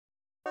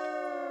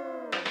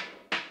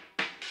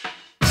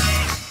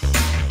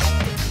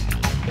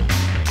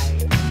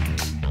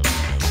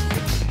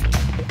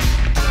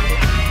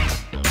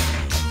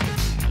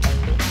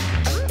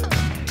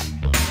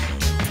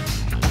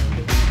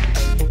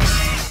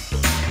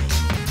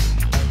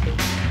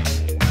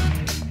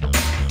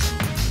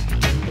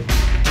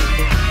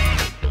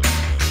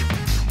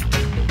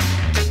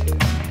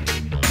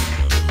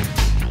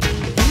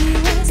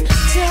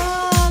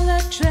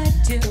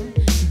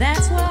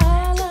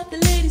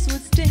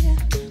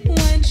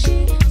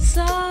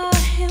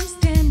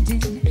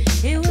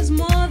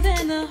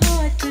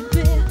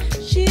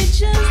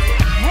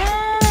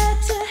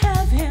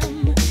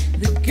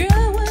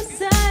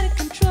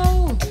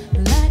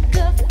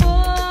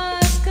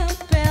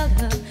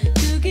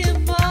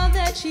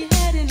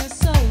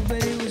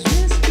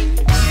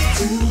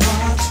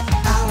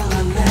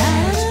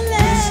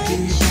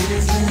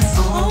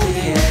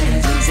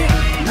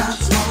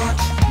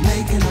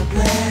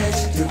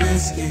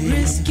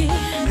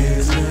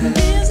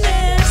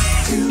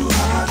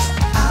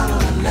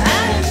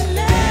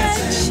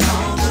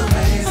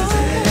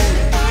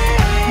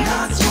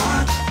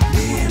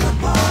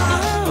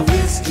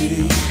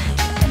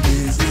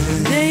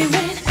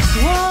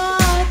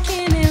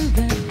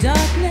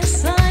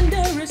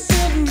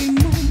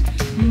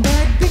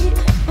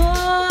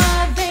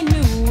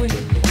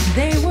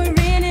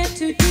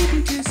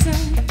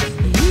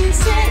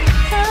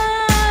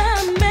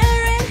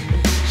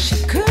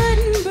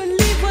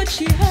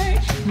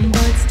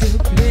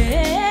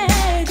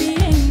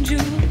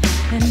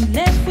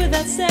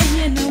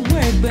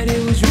but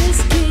it was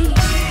risky.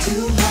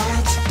 Too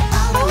much,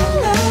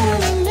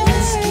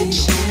 risky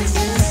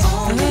business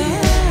on the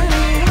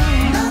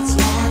air. Not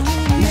smart,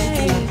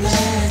 making a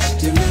pledge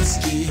to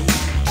risky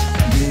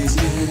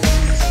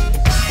business.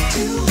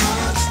 Too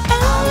much,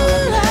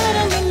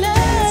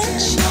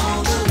 dancing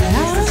on the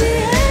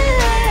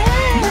air.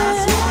 Not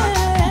smart,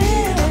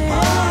 being a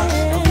part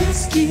of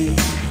risky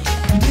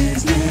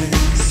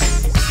business.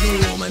 No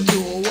woman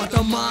know what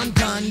a man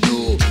can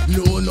do.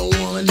 No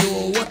woman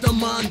know what a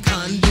man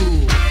can do.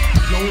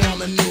 No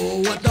woman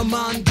know what a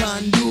man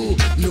can do.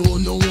 No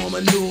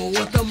woman know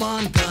what a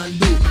man can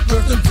do.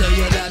 First them tell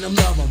you that I'm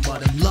loving,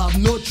 but I'm love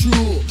no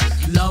true.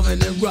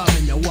 Loving and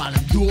rubbing you while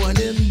I'm doing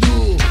him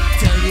do.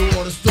 Tell you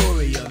all the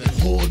story of his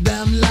whole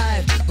damn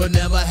life, but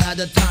never had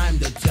the time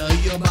to tell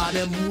you about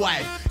him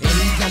wife. And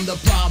here come the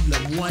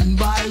problem one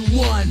by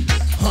one.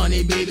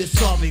 Honey, baby,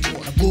 sorry,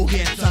 gonna go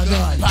get a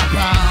gun.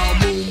 Pow,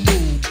 boom,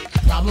 boom,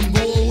 problem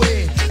go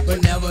away.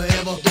 But never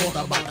ever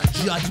thought about the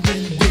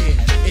judgment day.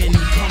 In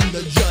come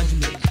the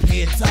judgment,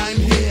 pay time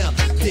here.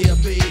 Dear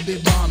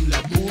baby, bomb,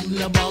 la boom,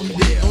 la bomb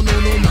there. Oh no,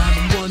 no, not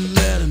one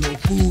letter, no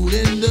food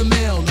in the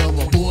mail. No,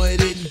 a boy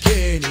didn't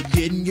care and he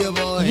didn't give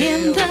a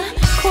In hell. the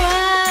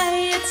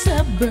quiet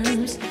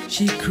suburbs,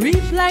 she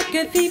creeped like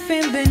a thief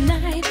in the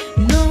night.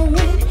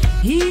 Knowing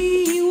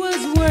he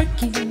was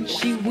working,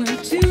 she went